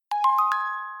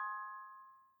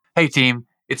Hey team,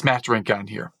 it's Matt Drinkon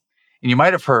here. And you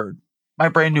might have heard, my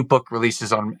brand new book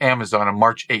releases on Amazon on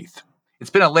March 8th. It's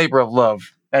been a labor of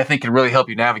love that I think can really help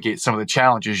you navigate some of the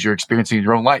challenges you're experiencing in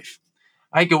your own life.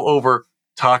 I go over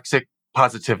toxic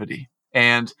positivity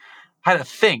and how to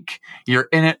think you're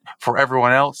in it for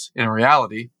everyone else. In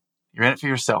reality, you're in it for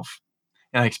yourself.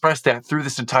 And I express that through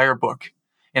this entire book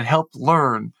and help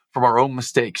learn from our own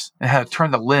mistakes and how to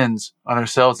turn the lens on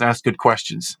ourselves and ask good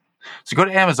questions. So go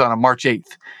to Amazon on March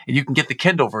 8th and you can get the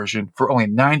Kindle version for only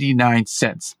 99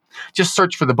 cents. Just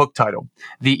search for the book title,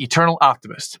 The Eternal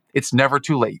Optimist. It's never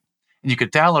too late. And you can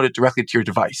download it directly to your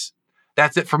device.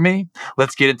 That's it for me.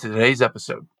 Let's get into today's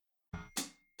episode.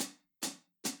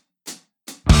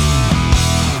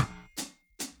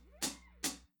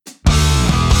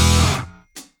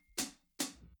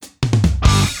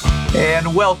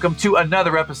 And welcome to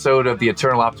another episode of the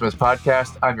Eternal Optimist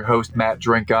podcast. I'm your host, Matt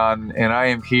Drinkon, and I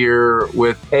am here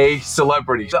with a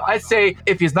celebrity. So I'd say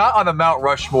if he's not on the Mount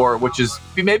Rushmore, which is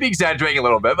maybe exaggerating a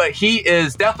little bit, but he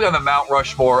is definitely on the Mount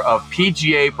Rushmore of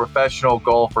PGA professional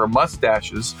golfer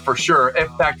mustaches, for sure. In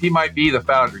fact, he might be the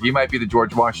founder. He might be the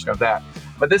George Washington of that.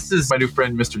 But this is my new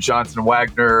friend, Mr. Johnson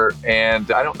Wagner, and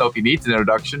I don't know if he needs an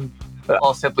introduction. But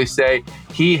I'll simply say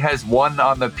he has won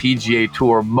on the PGA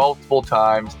Tour multiple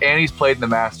times, and he's played in the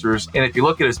Masters. And if you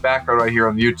look at his background right here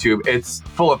on YouTube, it's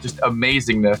full of just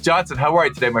amazingness. Johnson, how are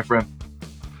you today, my friend?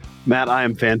 Matt, I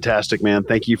am fantastic, man.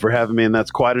 Thank you for having me, and that's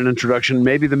quite an introduction.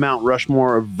 Maybe the Mount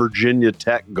Rushmore of Virginia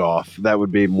Tech golf. That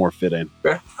would be more fitting.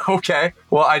 Okay.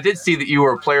 Well, I did see that you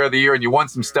were a player of the year and you won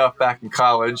some stuff back in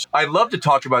college. I'd love to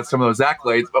talk about some of those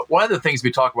accolades, but one of the things we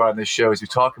talk about on this show is we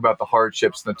talk about the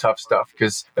hardships and the tough stuff.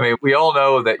 Because, I mean, we all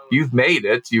know that you've made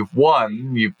it, you've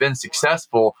won, you've been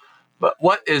successful. But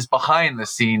what is behind the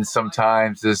scenes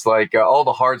sometimes is like all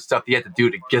the hard stuff you have to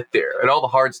do to get there and all the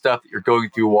hard stuff that you're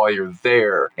going through while you're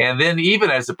there. And then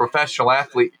even as a professional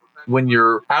athlete, when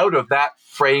you're out of that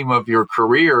frame of your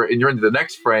career and you're into the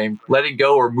next frame, letting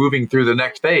go or moving through the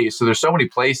next phase. So there's so many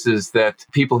places that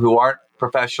people who aren't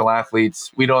professional athletes,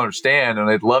 we don't understand.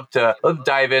 And I'd love to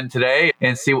dive in today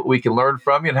and see what we can learn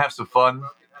from you and have some fun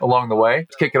along the way.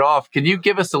 To kick it off, can you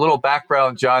give us a little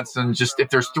background, Johnson? Just if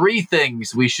there's three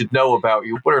things we should know about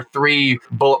you, what are three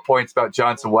bullet points about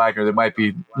Johnson Wagner that might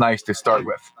be nice to start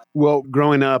with? Well,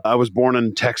 growing up, I was born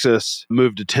in Texas,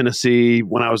 moved to Tennessee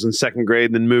when I was in second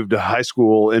grade, then moved to high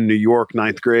school in New York,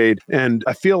 ninth grade. And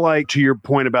I feel like, to your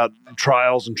point about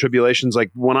trials and tribulations,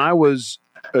 like when I was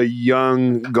a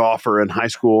young golfer in high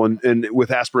school and with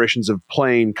aspirations of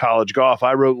playing college golf,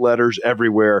 I wrote letters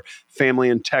everywhere. Family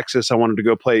in Texas, I wanted to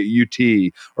go play at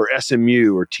UT or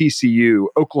SMU or TCU,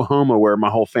 Oklahoma, where my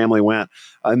whole family went.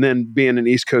 And then being an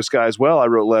East Coast guy as well, I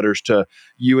wrote letters to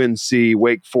UNC,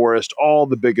 Wake Forest, all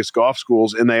the biggest golf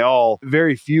schools. And they all,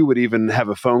 very few would even have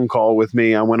a phone call with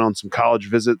me. I went on some college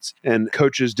visits and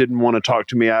coaches didn't want to talk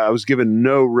to me. I was given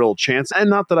no real chance. And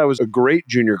not that I was a great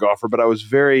junior golfer, but I was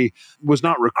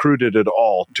not recruited at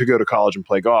all to go to college and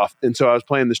play golf. And so I was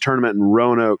playing this tournament in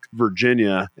Roanoke,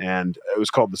 Virginia, and it was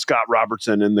called the Scott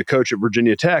Robertson. And the coach at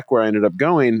Virginia Tech, where I ended up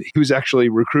going, he was actually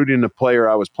recruiting a player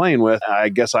I was playing with. I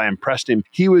guess I impressed him.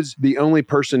 He was the only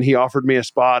person, he offered me a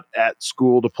spot at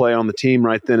school to play on the team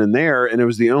right then and there. And it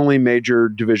was the only major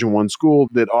Division I school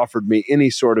that offered me any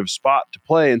sort of spot to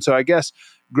play. And so I guess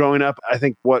growing up, I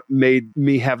think what made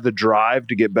me have the drive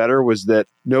to get better was that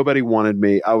nobody wanted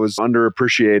me. I was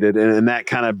underappreciated, and that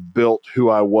kind of built who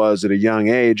I was at a young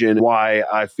age. And why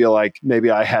I feel like maybe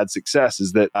I had success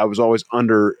is that I was always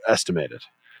underestimated.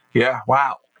 Yeah,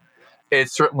 wow. It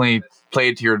certainly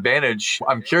played to your advantage.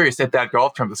 I'm curious, at that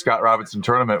golf tournament, the Scott Robinson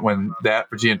tournament, when that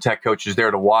Virginia Tech coach is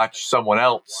there to watch someone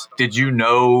else, did you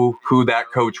know who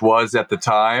that coach was at the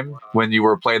time when you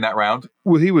were playing that round?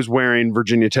 Well, he was wearing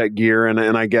Virginia Tech gear, and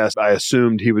I guess I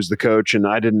assumed he was the coach, and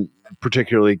I didn't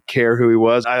particularly care who he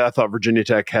was. I thought Virginia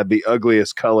Tech had the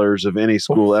ugliest colors of any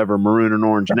school ever, maroon and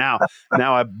orange. Now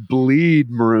I bleed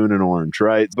maroon and orange,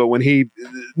 right? But when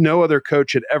no other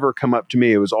coach had ever come up to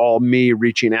me. It was all me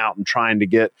reaching out and trying to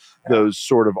get those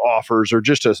sort of offers or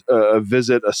just a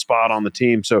visit, a spot on the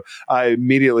team. So I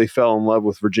immediately fell in love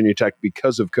with Virginia Tech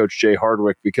because of Coach Jay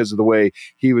Hardwick, because of the way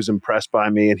he was impressed by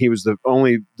me. And he was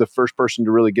the first person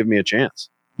to really give me a chance.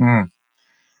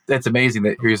 That's amazing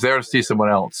that he was there to see someone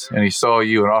else and he saw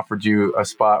you and offered you a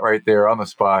spot right there on the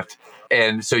spot.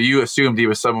 And so you assumed he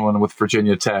was someone with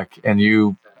Virginia Tech, and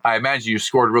I imagine you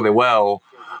scored really well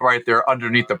right there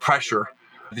underneath the pressure.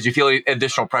 Did you feel any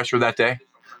additional pressure that day?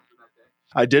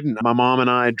 I didn't. My mom and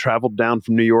I traveled down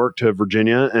from New York to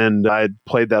Virginia, and I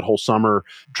played that whole summer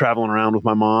traveling around with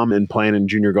my mom and playing in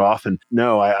junior golf. And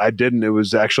no, I didn't. It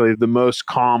was actually the most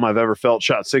calm I've ever felt.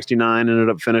 Shot 69, ended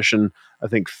up finishing, I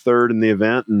think, third in the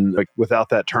event. And like, without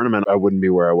that tournament, I wouldn't be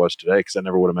where I was today because I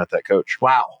never would have met that coach.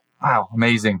 Wow. Wow.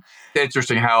 Amazing.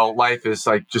 Interesting how life is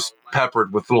like just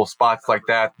peppered with little spots like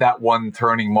that. That one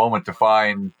turning moment to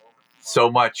find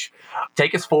so much.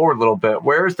 Take us forward a little bit.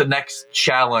 Where is the next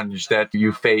challenge that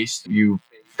you faced? You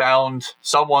found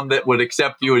someone that would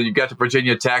accept you and you got to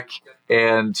Virginia Tech.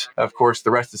 And of course,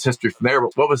 the rest is history from there.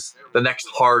 But what was the next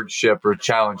hardship or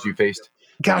challenge you faced?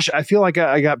 Gosh, I feel like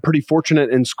I got pretty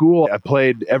fortunate in school. I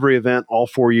played every event all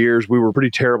 4 years. We were a pretty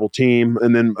terrible team.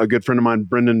 And then a good friend of mine,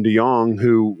 Brendan DeYoung,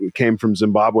 who came from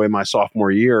Zimbabwe my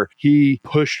sophomore year, he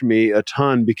pushed me a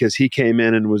ton because he came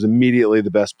in and was immediately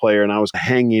the best player. And I was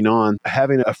hanging on.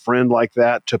 Having a friend like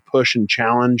that to push and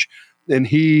challenge, and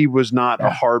he was not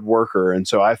a hard worker. And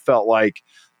so I felt like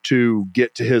to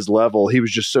get to his level, he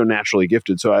was just so naturally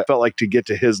gifted. So I felt like to get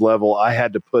to his level, I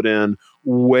had to put in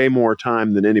way more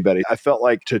time than anybody. I felt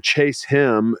like to chase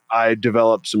him, I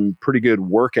developed some pretty good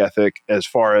work ethic as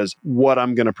far as what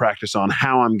I'm going to practice on,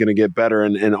 how I'm going to get better,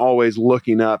 and always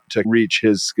looking up to reach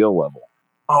his skill level.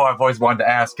 Oh, I've always wanted to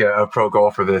ask a pro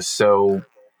golfer this. So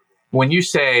when you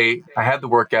say I had the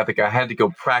work ethic, I had to go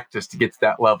practice to get to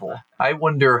that level, I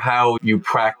wonder how you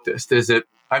practiced. Is it,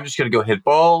 I'm just going to go hit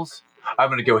balls? I'm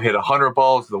going to go hit 100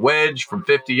 balls with a wedge from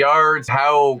 50 yards?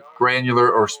 How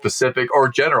granular or specific or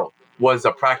general was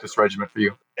a practice regimen for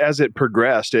you? As it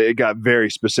progressed, it got very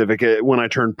specific. When I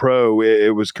turned pro,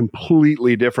 it was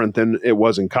completely different than it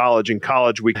was in college. In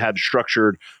college, we had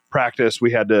structured practice.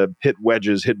 We had to hit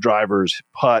wedges, hit drivers,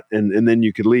 putt, and then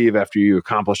you could leave after you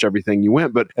accomplished everything you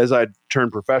went. But as I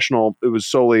turned professional, it was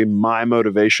solely my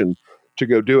motivation to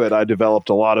go do it. I developed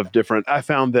a lot of different, I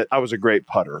found that I was a great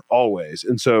putter always.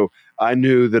 And so I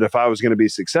knew that if I was going to be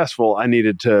successful, I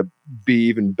needed to be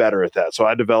even better at that. So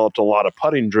I developed a lot of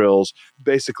putting drills.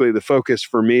 Basically, the focus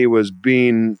for me was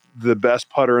being the best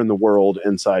putter in the world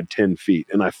inside 10 feet.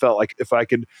 And I felt like if I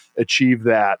could achieve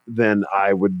that, then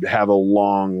I would have a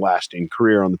long lasting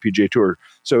career on the PGA Tour.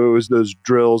 So it was those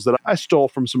drills that I stole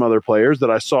from some other players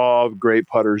that I saw great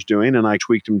putters doing, and I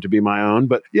tweaked them to be my own.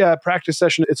 But yeah, practice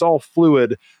session, it's all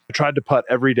fluid. I tried to putt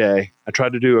every day. I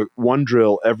tried to do one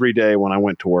drill every day when I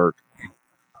went to work.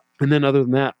 And then other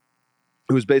than that,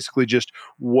 it was basically just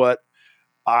what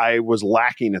I was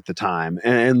lacking at the time.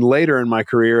 And later in my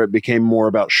career, it became more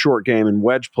about short game and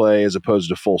wedge play as opposed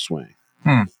to full swing.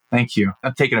 Thank you.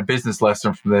 I'm taking a business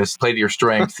lesson from this. Play to your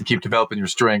strengths and keep developing your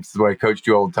strengths is what I coached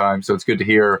you all the time. So it's good to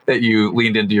hear that you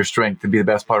leaned into your strength to be the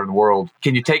best putter in the world.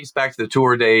 Can you take us back to the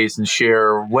tour days and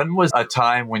share when was a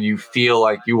time when you feel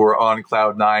like you were on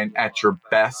cloud nine at your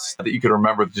best that you could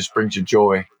remember that just brings you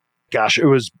joy? Gosh, it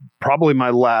was probably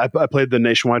I played the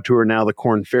Nationwide Tour, now the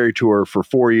Korn Ferry Tour, for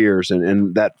 4 years.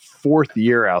 And that fourth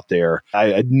year out there, I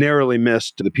had narrowly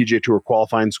missed the PGA Tour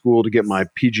qualifying school to get my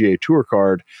PGA Tour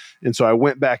card. And so I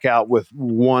went back out with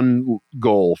one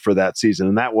goal for that season,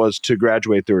 and that was to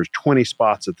graduate. There was 20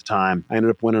 spots at the time. I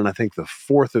ended up winning, I think, the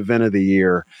fourth event of the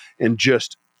year, and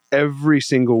just every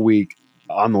single week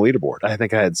on the leaderboard. I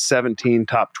think I had 17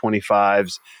 top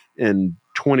 25s and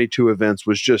 22 events,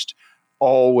 was just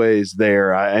always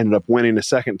there. I ended up winning a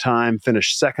second time,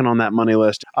 finished second on that money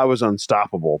list. I was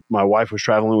unstoppable. My wife was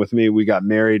traveling with me. We got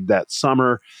married that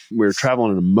summer. We were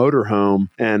traveling in a motorhome,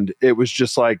 and it was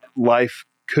just like life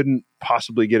couldn't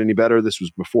possibly get any better. This was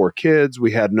before kids.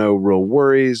 We had no real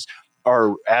worries.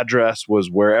 Our address was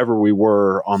wherever we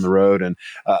were on the road. And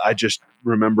I just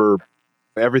remember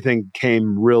everything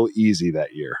came real easy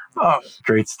that year. Oh,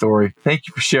 great story. Thank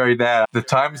you for sharing that. The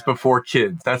times before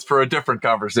kids, that's for a different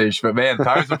conversation. But man,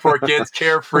 times before kids,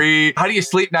 carefree. How do you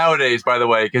sleep nowadays, by the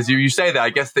way? Because you say that, I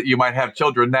guess that you might have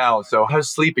children now. So how's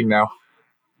sleeping now?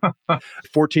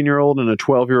 14-year-old and a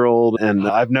 12-year-old, and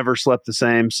I've never slept the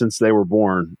same since they were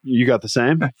born. You got the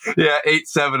same? Yeah, 8,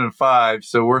 7, and 5.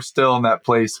 So we're still in that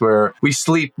place where we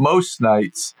sleep most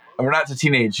nights. And we're not to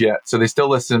teenage yet, so they still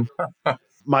listen.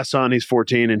 My son, he's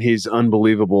 14 and he's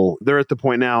unbelievable. They're at the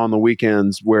point now on the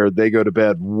weekends where they go to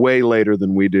bed way later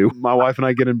than we do. My wife and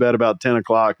I get in bed about 10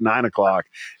 o'clock, 9 o'clock,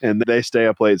 and they stay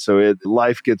up late. So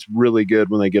life gets really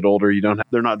good when they get older.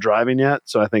 They're not driving yet.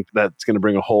 So I think that's going to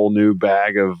bring a whole new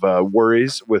bag of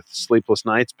worries with sleepless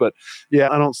nights. But yeah,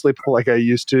 I don't sleep like I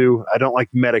used to. I don't like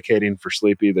medicating for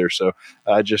sleep either. So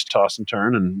I just toss and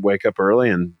turn and wake up early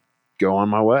and go on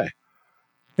my way.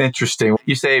 Interesting.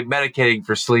 You say medicating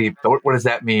for sleep. What does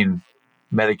that mean?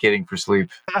 medicating for sleep?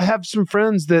 I have some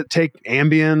friends that take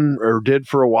Ambien or did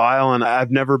for a while, and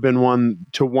I've never been one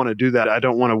to want to do that. I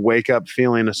don't want to wake up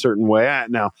feeling a certain way.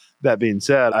 Now, that being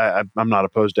said, I'm not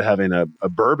opposed to having a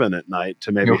bourbon at night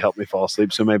to maybe help me fall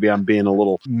asleep. So maybe I'm being a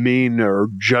little mean or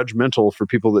judgmental for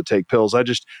people that take pills.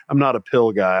 I'm not a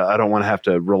pill guy. I don't want to have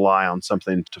to rely on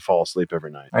something to fall asleep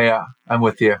every night. Yeah, I'm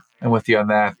with you. I'm with you on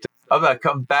that. I'm going to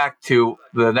come back to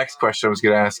the next question I was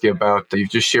going to ask you about. You've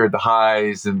just shared the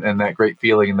highs and that great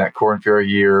feeling in that Korn Ferry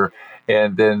year.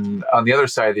 And then on the other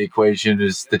side of the equation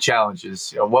is the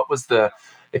challenges. What was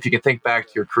if you can think back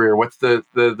to your career, what's the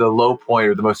low point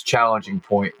or the most challenging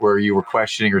point where you were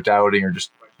questioning or doubting or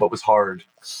just what was hard?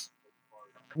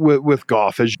 With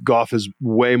golf is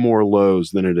way more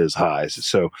lows than it is highs.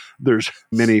 So there's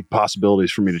many possibilities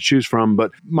for me to choose from.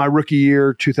 But my rookie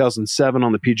year, 2007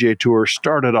 on the PGA Tour,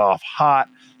 started off hot,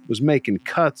 was making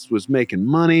cuts, was making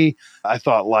money. I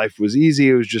thought life was easy.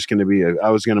 It was just going to be,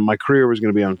 my career was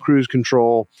going to be on cruise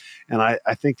control. And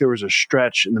I think there was a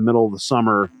stretch in the middle of the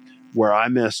summer where I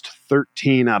missed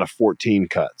 13 out of 14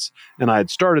 cuts. And I had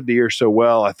started the year so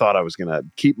well, I thought I was going to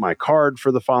keep my card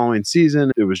for the following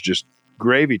season. It was just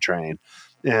gravy train.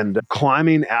 And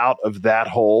climbing out of that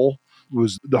hole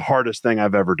was the hardest thing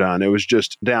I've ever done. It was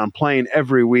just down playing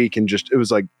every week and it was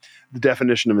like the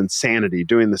definition of insanity,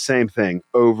 doing the same thing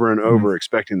over and over,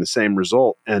 expecting the same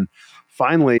result. And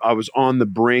finally, I was on the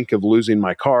brink of losing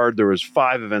my card. There was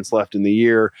 5 events left in the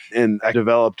year, and I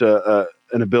developed an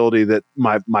ability that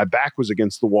my back was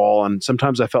against the wall. And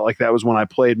sometimes I felt like that was when I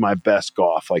played my best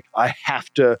golf. Like I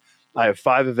have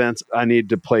 5 events. I need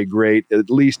to play great, at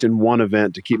least in one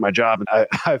event to keep my job. And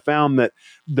I found that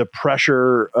the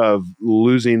pressure of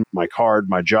losing my card,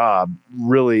 my job,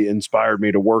 really inspired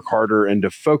me to work harder and to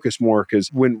focus more.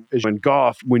 Because when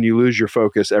golf, when you lose your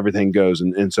focus, everything goes.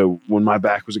 And so when my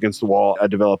back was against the wall, I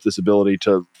developed this ability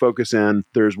to focus in.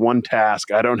 There's one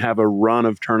task. I don't have a run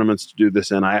of tournaments to do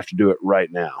this in. I have to do it right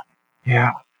now.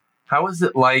 Yeah. How was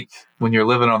it like when you're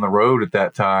living on the road at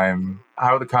that time?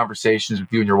 How are the conversations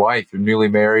with you and your wife? You're newly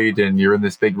married and you're in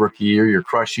this big rookie year, you're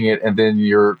crushing it, and then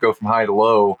you go from high to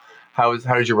low. How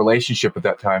is your relationship at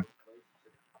that time?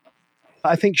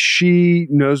 I think she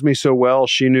knows me so well.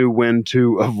 She knew when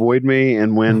to avoid me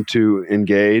and when to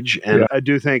engage. And I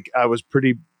do think I was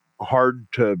pretty hard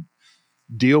to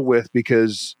deal with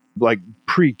because, like,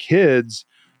 pre-kids,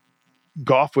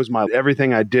 golf was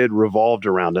everything I did revolved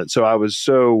around it. So I was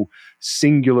so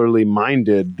singularly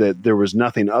minded that there was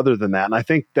nothing other than that. And I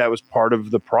think that was part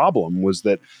of the problem, was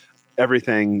that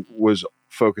everything was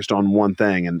focused on one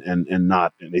thing and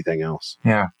not anything else.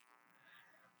 Yeah.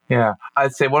 Yeah.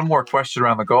 I'd say one more question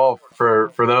around the golf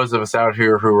for those of us out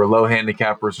here who are low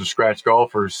handicappers or scratch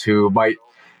golfers who might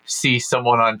see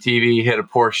someone on TV hit a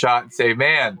poor shot and say,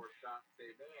 man,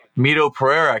 Mito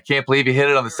Pereira, I can't believe he hit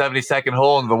it on the 72nd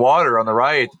hole in the water on the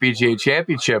right at the PGA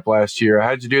Championship last year.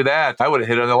 How'd you do that? I would have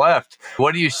hit it on the left.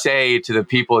 What do you say to the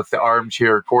people at the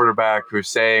armchair quarterback who are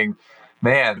saying,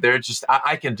 man, they're just,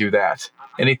 I can do that.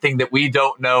 Anything that we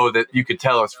don't know that you could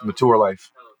tell us from the tour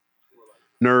life?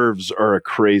 Nerves are a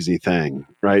crazy thing,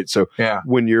 right? So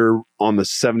when you're on the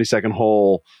 72nd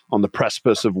hole on the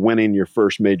precipice of winning your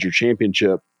first major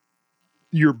championship,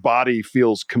 your body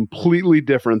feels completely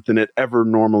different than it ever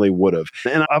normally would have.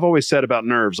 And I've always said about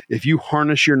nerves, if you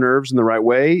harness your nerves in the right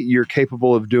way, you're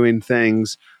capable of doing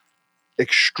things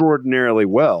extraordinarily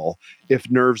well. If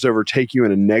nerves overtake you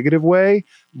in a negative way,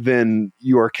 then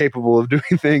you are capable of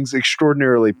doing things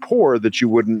extraordinarily poor that you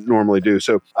wouldn't normally do.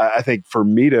 So I think for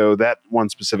Mito, that one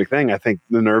specific thing, I think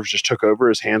the nerves just took over.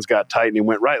 His hands got tight and he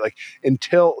went right. Like,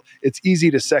 until it's easy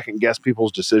to second guess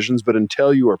people's decisions, but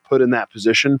until you are put in that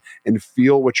position and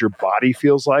feel what your body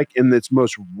feels like in its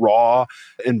most raw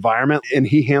environment. And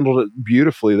he handled it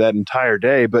beautifully that entire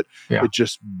day, but it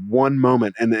just one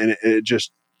moment and then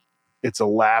it's a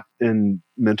lap in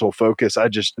mental focus.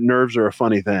 Nerves are a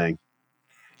funny thing.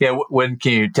 Yeah. When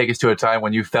can you take us to a time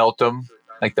when you felt them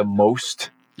like the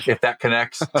most, if that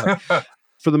connects?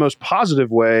 For the most positive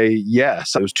way,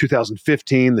 yes. It was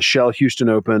 2015, the Shell Houston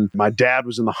Open. My dad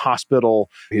was in the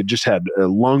hospital. He had just had a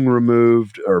lung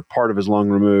removed, or part of his lung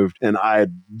removed. And I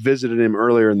had visited him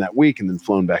earlier in that week and then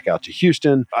flown back out to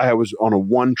Houston. I was on a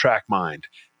one-track mind.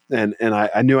 And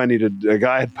I knew I needed, a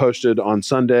guy had posted on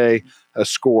Sunday a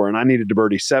score, and I needed to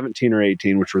birdie 17 or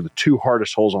 18, which were the 2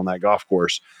 hardest holes on that golf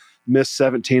course. Missed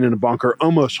 17 in a bunker,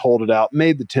 almost holed it out,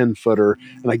 made the 10-footer,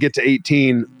 and I get to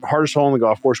 18, hardest hole on the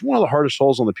golf course, one of the hardest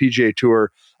holes on the PGA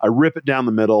Tour. I rip it down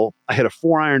the middle. I hit a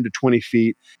 4-iron to 20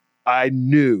 feet. I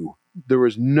knew There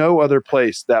was no other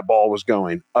place that ball was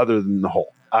going other than the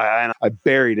hole. I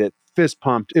buried it, fist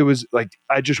pumped. It was like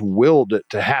I just willed it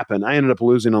to happen. I ended up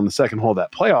losing on the second hole of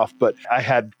that playoff, but I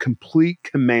had complete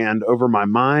command over my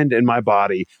mind and my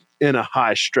body in a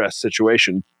high stress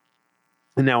situation.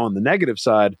 And now on the negative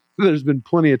side, there's been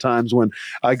plenty of times when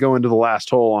I go into the last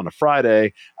hole on a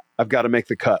Friday. I've got to make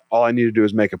the cut. All I need to do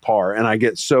is make a par. And I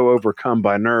get so overcome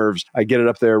by nerves. I get it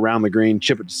up there around the green,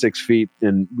 chip it to 6 feet,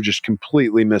 and just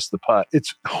completely miss the putt.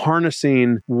 It's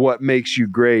harnessing what makes you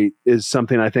great is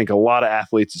something I think a lot of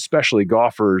athletes, especially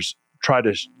golfers,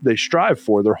 they strive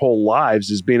for their whole lives,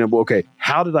 is being able, okay,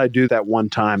 how did I do that one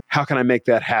time? How can I make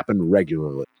that happen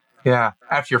regularly? Yeah.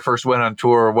 After your first win on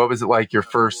tour, what was it like your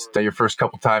first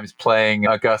couple times playing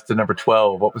Augusta number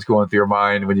 12? What was going through your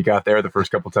mind when you got there the first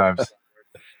couple times?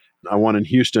 I won in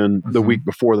Houston the week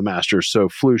before the Masters, so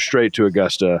flew straight to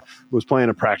Augusta, was playing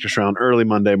a practice round early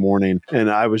Monday morning, and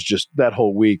I was just that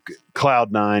whole week,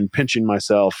 cloud nine, pinching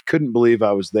myself, couldn't believe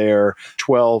I was there.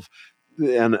 12,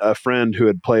 and a friend who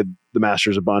had played the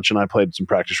Masters a bunch, and I played some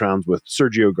practice rounds with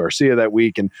Sergio Garcia that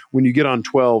week, and when you get on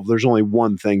 12, there's only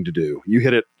one thing to do. You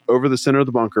hit it over the center of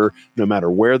the bunker, no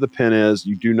matter where the pin is.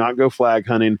 You do not go flag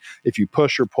hunting. If you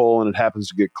push or pull and it happens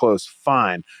to get close,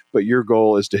 fine. But your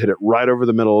goal is to hit it right over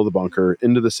the middle of the bunker,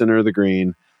 into the center of the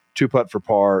green, 2-putt for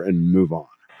par, and move on.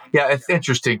 Yeah, it's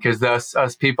interesting because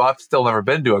us people, I've still never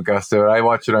been to Augusta. I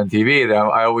watch it on TV, and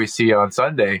I always see it on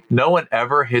Sunday. No one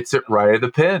ever hits it right at the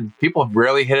pin. People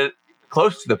rarely hit it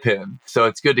close to the pin. So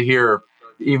it's good to hear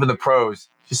even the pros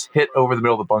just hit over the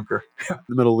middle of the bunker.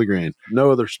 The middle of the green,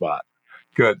 no other spot.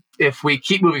 Good. If we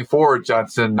keep moving forward,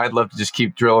 Johnson, I'd love to just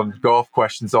keep drilling golf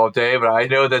questions all day, but I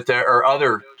know that there are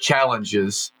other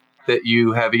challenges that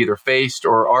you have either faced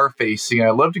or are facing. I'd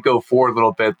love to go forward a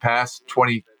little bit past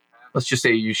 20. Let's just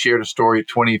say you shared a story at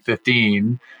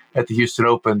 2015 at the Houston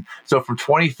Open. So from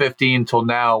 2015 till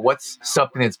now, what's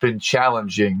something that's been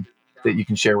challenging that you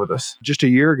can share with us? Just a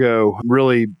year ago,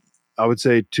 really, I would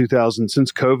say 2000,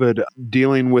 since COVID,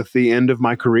 dealing with the end of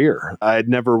my career. I had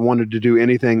never wanted to do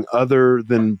anything other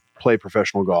than play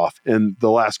professional golf. And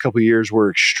the last couple of years were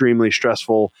extremely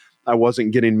stressful. I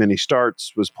wasn't getting many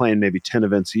starts, was playing maybe 10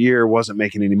 events a year, wasn't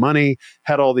making any money,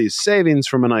 had all these savings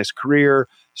from a nice career,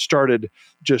 started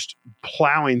just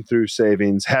plowing through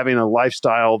savings, having a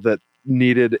lifestyle that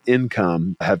needed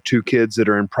income. I have 2 kids that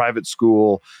are in private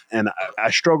school, and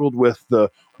I struggled with the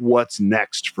what's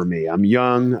next for me. I'm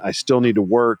young. I still need to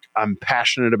work. I'm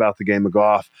passionate about the game of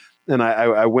golf. And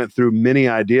I went through many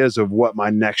ideas of what my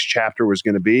next chapter was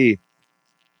going to be.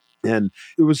 And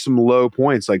it was some low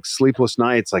points, like sleepless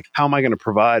nights, like how am I going to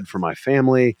provide for my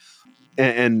family?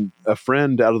 And a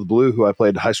friend out of the blue who I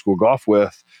played high school golf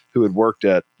with, who had worked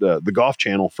at the Golf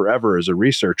Channel forever as a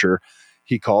researcher,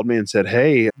 he called me and said,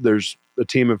 hey, there's a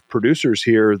team of producers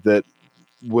here that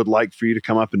would like for you to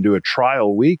come up and do a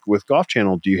trial week with Golf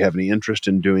Channel. Do you have any interest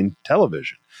in doing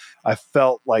television? I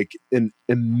felt like an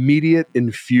immediate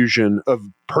infusion of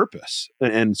purpose.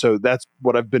 And so that's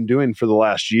what I've been doing for the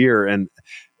last year.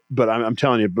 But I'm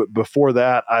telling you, but before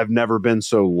that, I've never been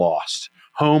so lost.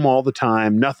 Home all the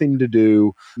time, nothing to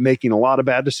do, making a lot of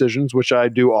bad decisions, which I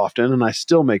do often, and I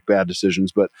still make bad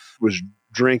decisions, but was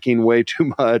drinking way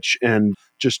too much and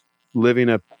just living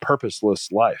a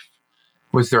purposeless life.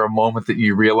 Was there a moment that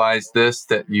you realized this,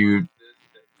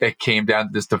 it came down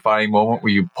to this defining moment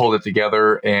where you pulled it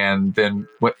together and then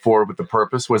went forward with the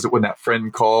purpose? Was it when that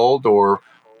friend called, or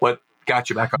what got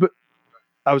you back on? But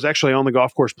I was actually on the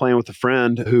golf course playing with a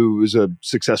friend who was a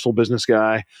successful business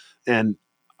guy, and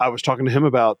I was talking to him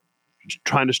about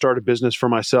trying to start a business for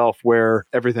myself where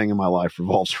everything in my life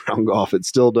revolves around golf. It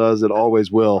still does. It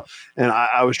always will. And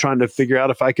I was trying to figure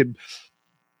out if I could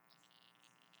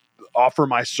offer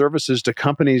my services to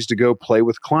companies to go play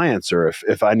with clients, or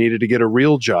if I needed to get a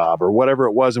real job or whatever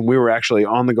it was. And we were actually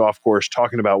on the golf course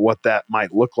talking about what that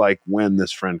might look like when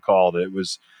this friend called. It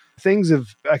was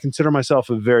I consider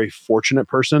myself a very fortunate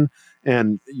person,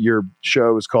 and your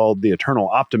show is called The Eternal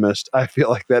Optimist. I feel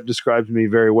like that describes me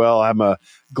very well. I'm a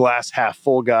glass half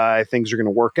full guy. Things are going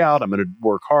to work out. I'm going to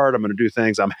work hard. I'm going to do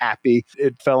things. I'm happy.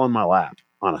 It fell in my lap,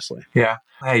 honestly. Yeah.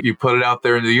 Hey, you put it out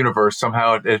there in the universe.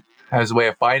 Somehow it has a way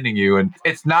of finding you. And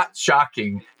it's not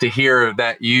shocking to hear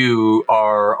that you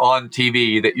are on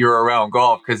TV, that you're around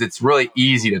golf, because it's really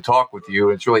easy to talk with you.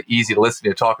 It's really easy to listen to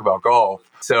you talk about golf.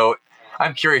 So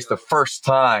I'm curious, the first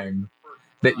time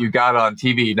that you got on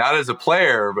TV, not as a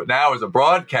player, but now as a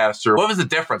broadcaster, what was the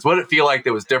difference? What did it feel like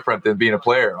that was different than being a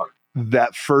player?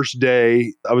 that first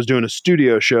day, I was doing a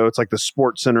studio show. It's like the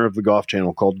sports center of the Golf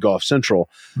Channel called Golf Central.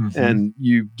 And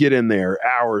you get in there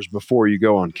hours before you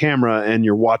go on camera and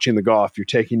you're watching the golf, you're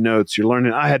taking notes, you're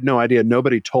learning. I had no idea.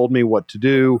 Nobody told me what to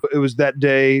do. It was that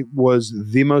day was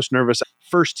the most nervous.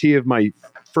 First tee of my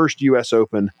first US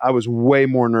Open, I was way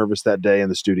more nervous that day in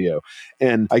the studio.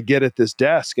 And I get at this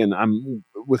desk and I'm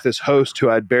with this host who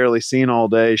I'd barely seen all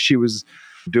day. She was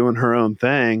doing her own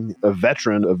thing, a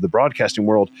veteran of the broadcasting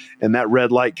world. And that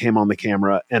red light came on the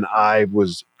camera and I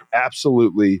was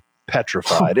absolutely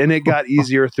petrified. And it got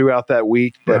easier throughout that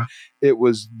week, but it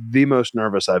was the most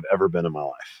nervous I've ever been in my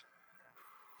life.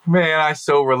 Man, I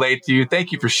so relate to you.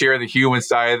 Thank you for sharing the human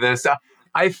side of this.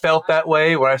 I felt that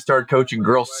way when I started coaching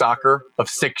girls soccer of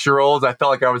 6-year-olds. I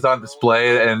felt like I was on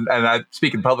display, and I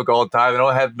speak in public all the time. I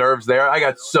don't have nerves there. I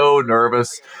got so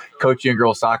nervous coaching a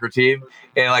girls soccer team.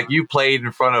 And like you played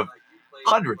in front of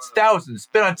hundreds, thousands,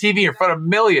 been on TV in front of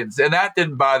millions, and that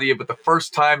didn't bother you. But the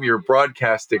first time you're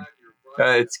broadcasting,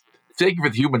 it's thank you for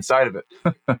the human side of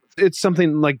it. It's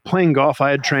something like playing golf. I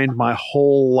had trained my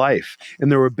whole life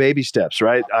and there were baby steps,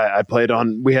 right? I played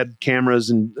on, we had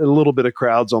cameras and a little bit of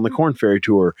crowds on the Corn Ferry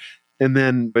Tour. And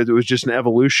then it was just an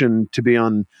evolution to be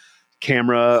on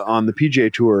camera on the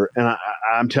PGA Tour. And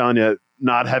I'm telling you,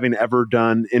 not having ever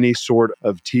done any sort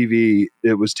of TV,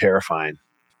 it was terrifying.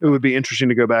 It would be interesting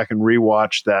to go back and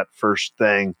rewatch that first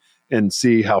thing and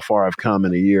see how far I've come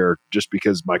in a year just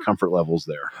because my comfort level's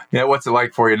there. Yeah, what's it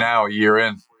like for you now, a year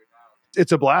in?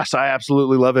 It's a blast. I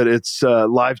absolutely love it. It's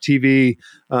live TV.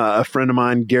 A friend of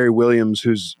mine, Gary Williams,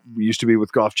 who's used to be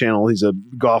with Golf Channel, he's a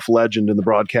golf legend in the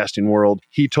broadcasting world.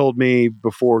 He told me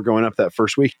before going up that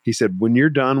first week, he said, when you're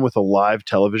done with a live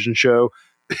television show,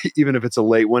 even if it's a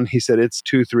late one, he said it's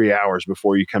 2-3 hours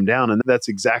before you come down. And that's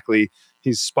exactly,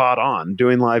 he's spot on.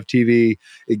 Doing live TV,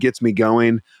 it gets me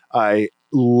going. I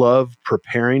love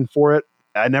preparing for it.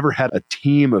 I never had a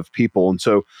team of people. And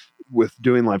so with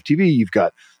doing live TV, you've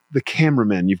got the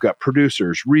cameramen, you've got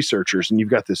producers, researchers, and you've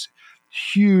got this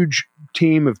huge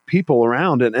team of people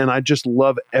around it. And I just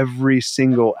love every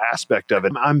single aspect of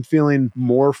it. I'm feeling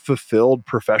more fulfilled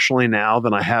professionally now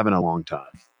than I have in a long time.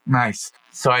 Nice.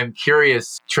 So I'm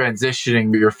curious,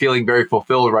 transitioning, you're feeling very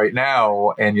fulfilled right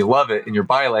now and you love it, and your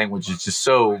body language is just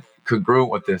so congruent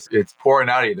with this. It's pouring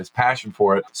out of you, this passion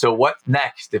for it. So what's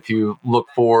next? If you look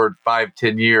forward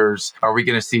 5-10 years, are we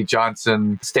going to see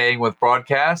Johnson staying with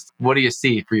broadcast? What do you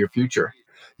see for your future?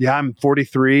 Yeah, I'm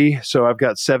 43, so I've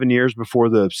got 7 years before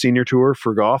the senior tour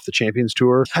for golf, the Champions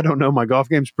Tour. I don't know, my golf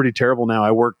game's pretty terrible now.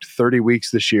 I worked 30 weeks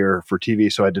this year for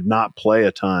TV, so I did not play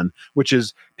a ton, which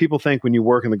is, people think when you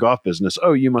work in the golf business,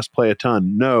 oh, you must play a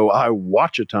ton. No, I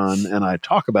watch a ton and I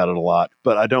talk about it a lot,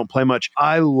 but I don't play much.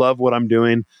 I love what I'm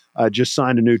doing. I just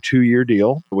signed a new 2-year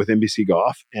deal with NBC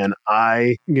Golf, and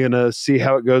I'm going to see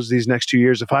how it goes these next 2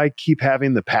 years. If I keep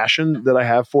having the passion that I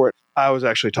have for it, I was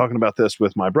actually talking about this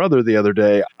with my brother the other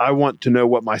day. I want to know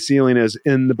what my ceiling is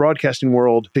in the broadcasting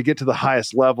world. To get to the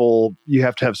highest level, you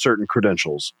have to have certain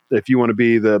credentials. If you want to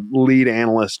be the lead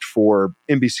analyst for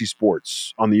NBC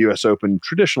Sports on the US Open,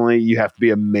 traditionally, you have to be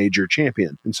a major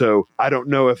champion. And so I don't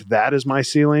know if that is my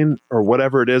ceiling or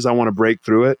whatever it is. I want to break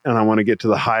through it and I want to get to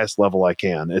the highest level I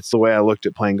can. It's the way I looked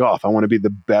at playing golf. I want to be the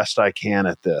best I can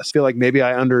at this. I feel like maybe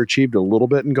I underachieved a little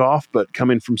bit in golf, but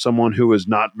coming from someone who was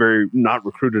not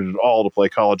recruited at all to play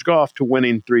college golf to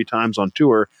winning 3 times on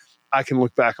tour, I can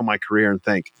look back on my career and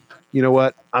think, you know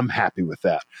what? I'm happy with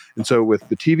that. And so with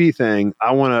the TV thing,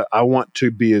 I want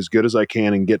to be as good as I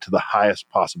can and get to the highest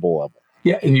possible level.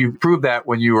 Yeah, and you proved that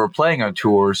when you were playing on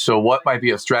tours. So what might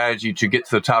be a strategy to get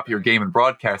to the top of your game in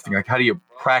broadcasting? Like, how do you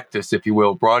practice, if you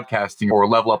will, broadcasting or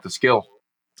level up the skill?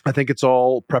 I think it's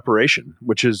all preparation,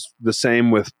 which is the same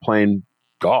with playing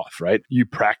golf, right? You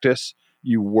practice,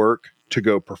 you work to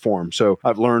go perform. So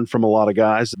I've learned from a lot of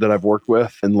guys that I've worked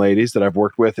with and ladies that I've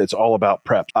worked with, it's all about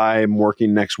prep. I'm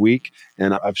working next week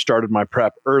and I've started my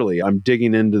prep early. I'm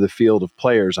digging into the field of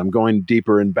players. I'm going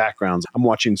deeper in backgrounds. I'm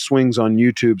watching swings on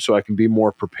YouTube so I can be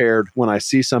more prepared when I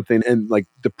see something. And like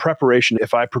the preparation,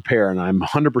 if I prepare and I'm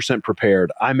 100%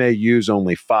 prepared, I may use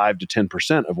only 5 to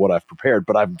 10% of what I've prepared,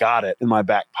 but I've got it in my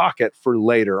back pocket for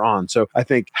later on. So I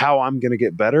think how I'm going to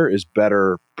get better is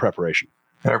better preparation.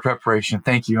 Better preparation.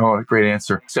 Thank you. Oh, great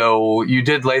answer. So you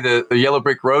did lay the yellow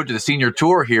brick road to the senior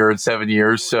tour here in 7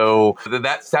 years. So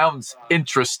that sounds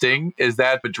interesting. Is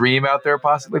that a dream out there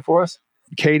possibly for us?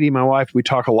 Katie, my wife, we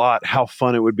talk a lot how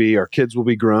fun it would be. Our kids will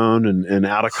be grown and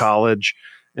out of college.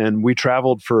 And we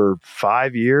traveled for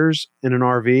 5 years in an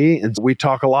RV. And we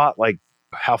talk a lot like,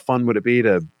 how fun would it be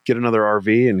to get another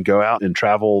RV and go out and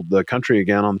travel the country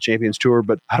again on the Champions Tour?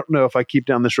 But I don't know if I keep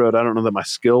down this road. I don't know that my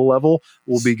skill level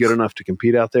will be good enough to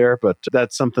compete out there, but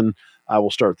that's something I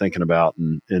will start thinking about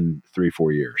in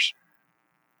 3-4 years.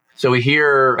 So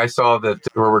I saw that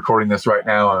we're recording this right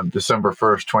now on December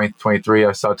 1st, 2023.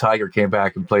 I saw Tiger came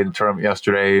back and played the tournament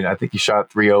yesterday, and I think he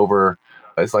shot 3 over.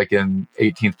 It's like in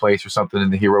 18th place or something in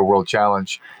the Hero World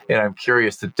Challenge. And I'm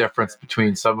curious the difference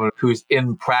between someone who's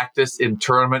in practice in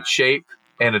tournament shape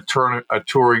and a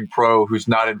touring pro who's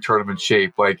not in tournament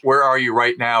shape. Like, where are you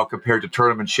right now compared to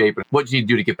tournament shape? And what do you need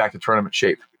to do to get back to tournament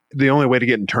shape? The only way to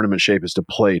get in tournament shape is to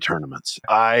play tournaments.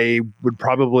 I would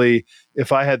probably,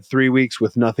 if I had 3 weeks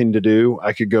with nothing to do,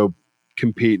 I could go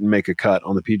compete and make a cut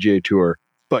on the PGA Tour.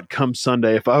 But come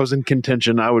Sunday, if I was in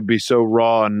contention, I would be so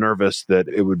raw and nervous that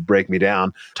it would break me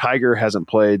down. Tiger hasn't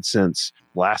played since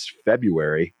last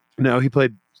February. No, he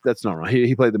played. That's not right.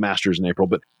 He played the Masters in April,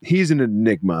 but he's an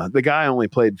enigma. The guy only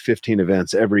played 15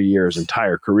 events every year his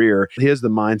entire career. He has the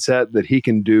mindset that he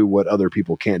can do what other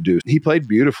people can't do. He played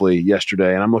beautifully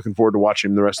yesterday, and I'm looking forward to watching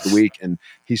him the rest of the week. And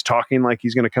he's talking like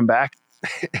he's going to come back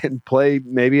and play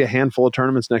maybe a handful of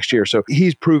tournaments next year. So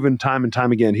he's proven time and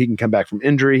time again, he can come back from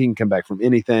injury. He can come back from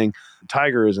anything.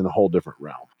 Tiger is in a whole different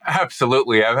realm.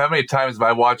 Absolutely. How many times have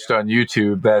I watched on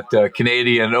YouTube that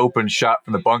Canadian Open shot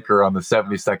from the bunker on the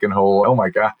 72nd hole? Oh, my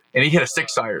God. And he hit a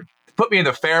 6-iron. Put me in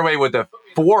the fairway with a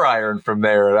 4-iron from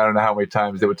there. And I don't know how many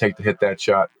times it would take to hit that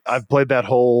shot. I've played that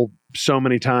hole so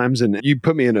many times, and you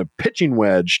put me in a pitching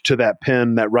wedge to that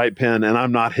pin, that right pin, and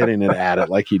I'm not hitting it at it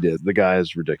like he did. The guy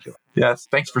is ridiculous. Yes.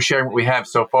 Thanks for sharing what we have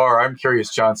so far. I'm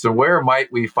curious, Johnson, where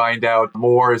might we find out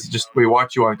more? Is it just we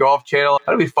watch you on Golf Channel?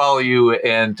 How do we follow you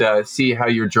and see how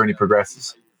your journey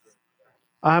progresses?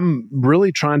 I'm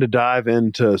really trying to dive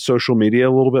into social media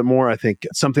a little bit more. I think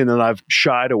it's something that I've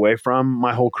shied away from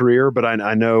my whole career, but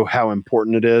I know how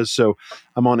important it is. So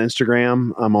I'm on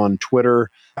Instagram, I'm on Twitter.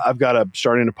 I've got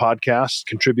starting a podcast,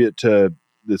 contribute to,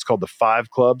 it's called the Five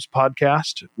Clubs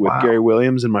podcast with Gary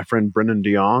Williams and my friend Brendan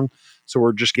DeYoung. So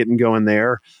we're just getting going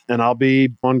there. And I'll be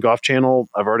on Golf Channel.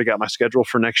 I've already got my schedule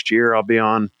for next year. I'll be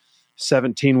on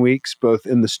 17 weeks, both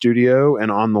in the studio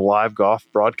and on the live golf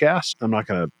broadcast. I'm not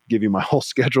going to give you my whole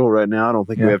schedule right now. I don't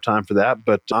think we have time for that,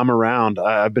 but I'm around.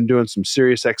 I've been doing some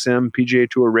Sirius XM PGA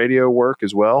Tour radio work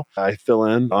as well. I fill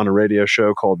in on a radio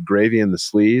show called Gravy and the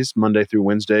Sleaze, Monday through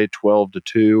Wednesday, 12 to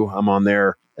 2. I'm on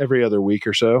there every other week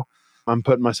or so. I'm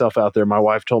putting myself out there. My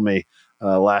wife told me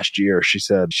last year, she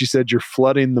said, you're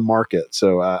flooding the market.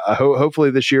 So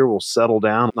hopefully this year we'll settle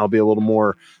down and I'll be a little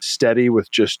more steady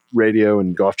with just radio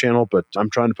and Golf Channel, but I'm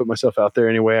trying to put myself out there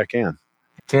any way I can.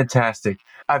 Fantastic.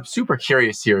 I'm super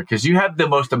curious here because you have the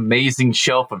most amazing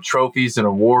shelf of trophies and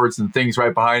awards and things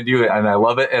right behind you, and I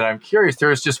love it. And I'm curious,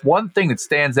 there's just one thing that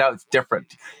stands out that's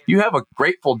different. You have a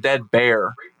Grateful Dead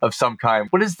bear of some kind.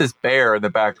 What is this bear in the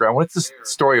background? What's the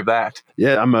story of that?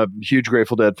 Yeah, I'm a huge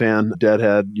Grateful Dead fan.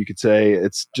 Deadhead, you could say.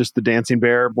 It's just the dancing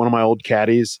bear. One of my old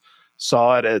caddies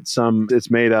saw it at it's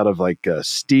made out of like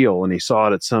steel, and he saw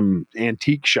it at some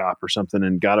antique shop or something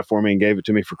and got it for me and gave it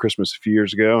to me for Christmas a few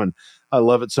years ago. And I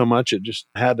love it so much, it just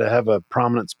had to have a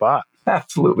prominent spot.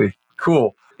 Absolutely.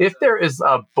 Cool. If there is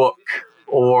a book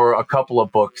or a couple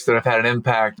of books that have had an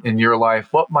impact in your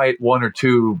life, what might 1 or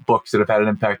 2 books that have had an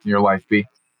impact in your life be?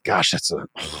 Gosh, that's an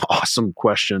awesome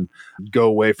question. Go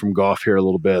away from golf here a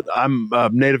little bit. I'm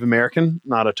Native American,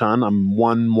 not a ton. I'm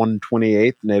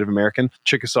 1/128th Native American,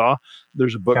 Chickasaw.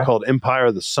 There's a book called Empire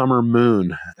of the Summer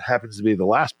Moon. It happens to be the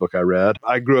last book I read.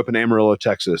 I grew up in Amarillo,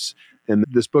 Texas, and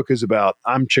this book is about,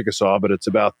 I'm Chickasaw, but it's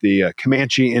about the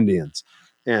Comanche Indians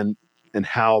and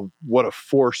what a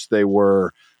force they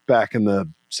were back in the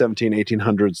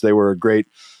 1800s. They were a great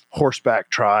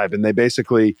horseback tribe, and they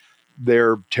basically,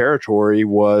 their territory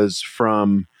was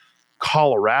from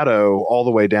Colorado all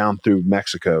the way down through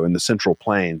Mexico in the Central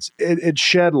Plains. It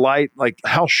shed light like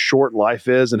how short life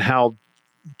is and how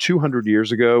 200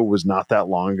 years ago was not that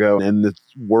long ago. And the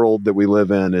world that we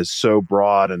live in is so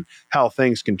broad and how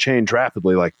things can change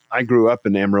rapidly. Like I grew up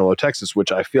in Amarillo, Texas,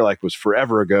 which I feel like was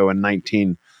forever ago in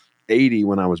 1980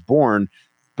 when I was born.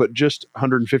 But just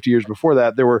 150 years before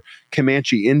that, there were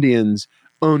Comanche Indians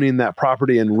owning that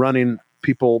property and running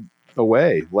people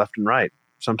away left and right,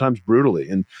 sometimes brutally.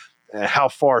 And how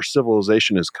far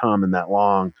civilization has come in that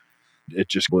long, it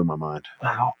just blew my mind.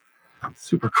 Wow.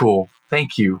 Super cool.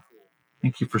 Thank you.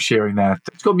 Thank you for sharing that.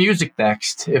 Let's go music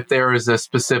next. If there is a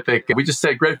specific, we just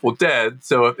said Grateful Dead.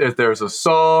 So if there's a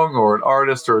song or an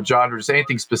artist or a genre, just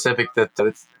anything specific that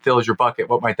fills your bucket,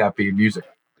 what might that be in music?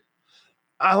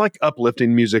 I like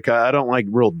uplifting music. I don't like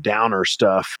real downer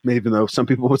stuff, even though some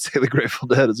people would say the Grateful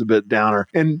Dead is a bit downer.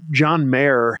 And John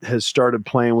Mayer has started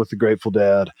playing with the Grateful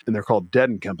Dead, and they're called Dead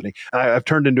and Company. I've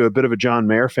turned into a bit of a John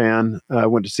Mayer fan. I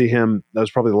went to see him. That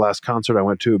was probably the last concert I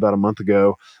went to about a month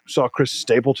ago. Saw Chris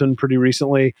Stapleton pretty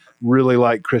recently. Really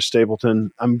like Chris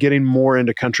Stapleton. I'm getting more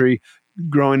into country.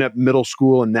 Growing up middle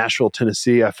school in Nashville,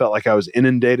 Tennessee, I felt like I was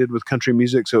inundated with country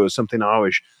music. So it was something I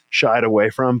always shied away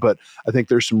from. But I think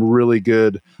there's some really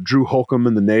good Drew Holcomb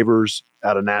and the Neighbors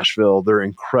out of Nashville. They're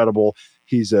incredible.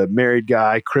 He's a married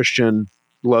guy, Christian,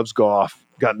 loves golf,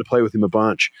 gotten to play with him a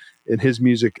bunch. And his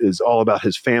music is all about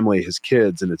his family, his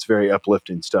kids, and it's very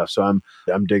uplifting stuff. So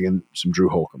I'm digging some Drew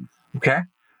Holcomb. Okay.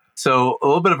 So a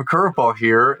little bit of a curveball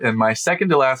here. And my second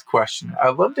to last question,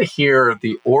 I'd love to hear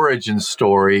the origin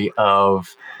story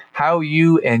of how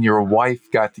you and your wife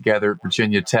got together at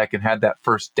Virginia Tech and had that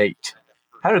first date.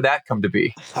 How did that come to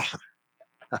be?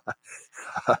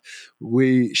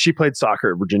 She played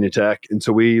soccer at Virginia Tech, and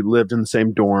so we lived in the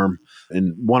same dorm.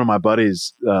 And one of my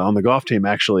buddies on the golf team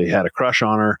actually had a crush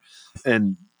on her,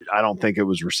 and I don't think it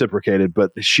was reciprocated,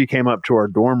 but she came up to our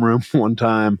dorm room one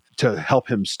time to help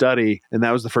him study, and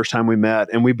that was the first time we met,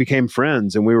 and we became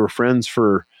friends, and we were friends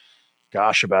for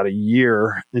about a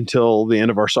year until the end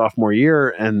of our sophomore year.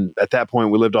 And at that point,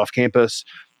 we lived off campus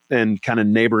and kind of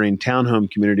neighboring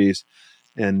townhome communities.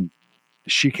 And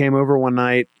she came over one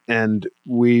night and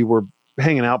we were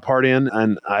hanging out partying.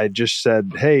 And I just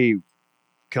said, "Hey,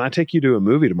 can I take you to a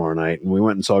movie tomorrow night?" And we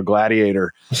went and saw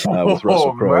Gladiator with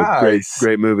Russell Crowe. Nice.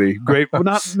 Great movie. Great. Well,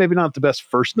 maybe not the best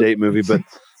first date movie, but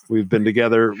we've been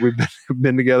together. We've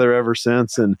been together ever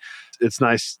since. And it's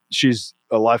nice. She's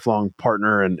a lifelong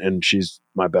partner and she's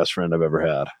my best friend I've ever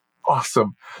had.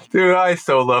 Awesome. Dude, I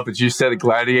so love that you said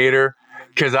Gladiator,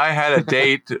 because I had a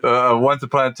date once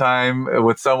upon a time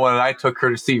with someone, and I took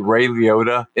her to see Ray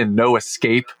Liotta in No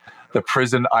Escape, the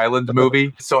prison island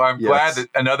movie. So I'm glad that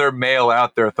another male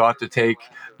out there thought to take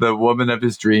the woman of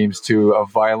his dreams to a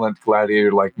violent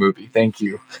gladiator-like movie. Thank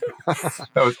you. That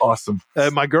was awesome.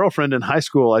 My girlfriend in high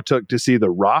school, I took to see The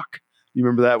Rock. You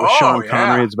remember that with Sean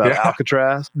Connery? It's about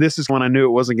Alcatraz. This is when I knew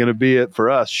it wasn't going to be it for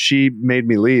us. She made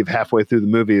me leave halfway through the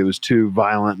movie. It was too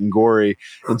violent and gory.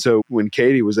 And so when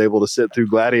Katie was able to sit through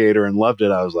Gladiator and loved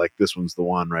it, I was like, this one's the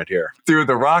one right here. Dude,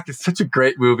 The Rock is such a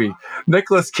great movie.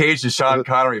 Nicolas Cage and Sean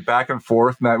Connery back and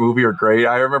forth in that movie are great.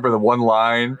 I remember the one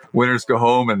line, winners go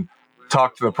home and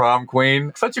talk to the prom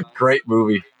queen. Such a great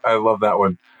movie. I love that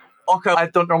one. Okay, I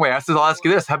don't normally ask this. I'll ask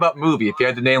you this. How about movie? If you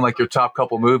had to name like your top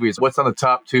couple movies, what's on the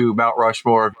top two Mount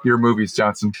Rushmore of your movies,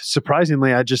 Johnson?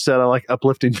 Surprisingly, I just said I like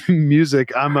uplifting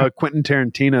music. I'm a Quentin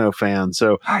Tarantino fan,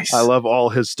 so nice. I love all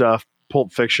his stuff.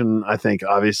 Pulp Fiction, I think,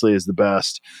 obviously is the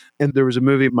best. And there was a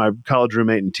movie, my college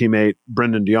roommate and teammate,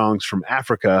 Brendan DeYoung's from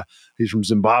Africa. He's from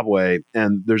Zimbabwe.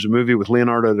 And there's a movie with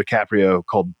Leonardo DiCaprio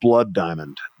called Blood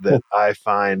Diamond that I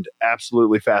find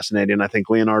absolutely fascinating. I think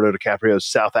Leonardo DiCaprio's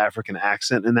South African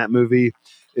accent in that movie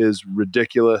is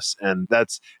ridiculous. And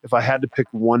that's, if I had to pick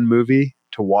one movie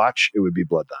to watch, it would be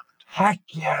Blood Diamond. Heck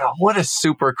yeah. What a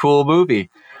super cool movie.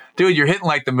 Dude, you're hitting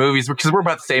like the movies, because we're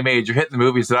about the same age. You're hitting the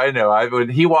movies that I know. When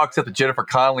he walks up to Jennifer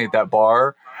Connelly at that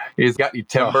bar, he's got any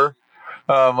timber.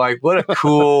 Like, what a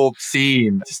cool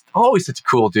scene. Just always such a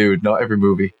cool dude. No, every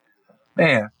movie.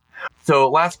 Man. So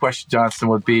last question, Johnson,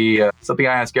 would be something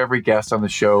I ask every guest on the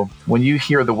show. When you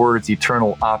hear the words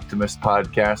Eternal Optimist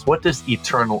podcast, what does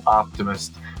Eternal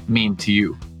Optimist mean to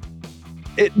you?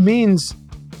 It means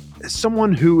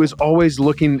someone who is always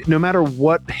looking, no matter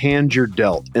what hand you're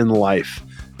dealt in life,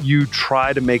 you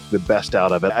try to make the best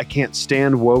out of it. I can't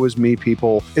stand woe is me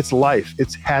people. It's life.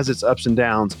 It has its ups and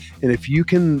downs. And if you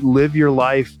can live your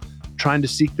life trying to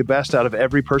seek the best out of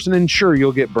every person, and sure,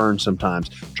 you'll get burned sometimes,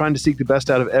 trying to seek the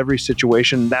best out of every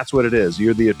situation, that's what it is.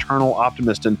 You're the eternal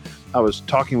optimist. And I was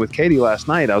talking with Katie last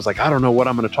night. I was like, I don't know what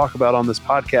I'm going to talk about on this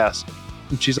podcast.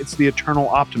 And she's, it's the eternal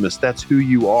optimist. That's who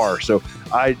you are. So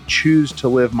I choose to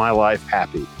live my life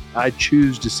happy. I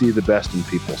choose to see the best in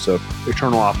people. So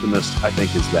eternal optimist, I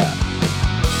think, is that.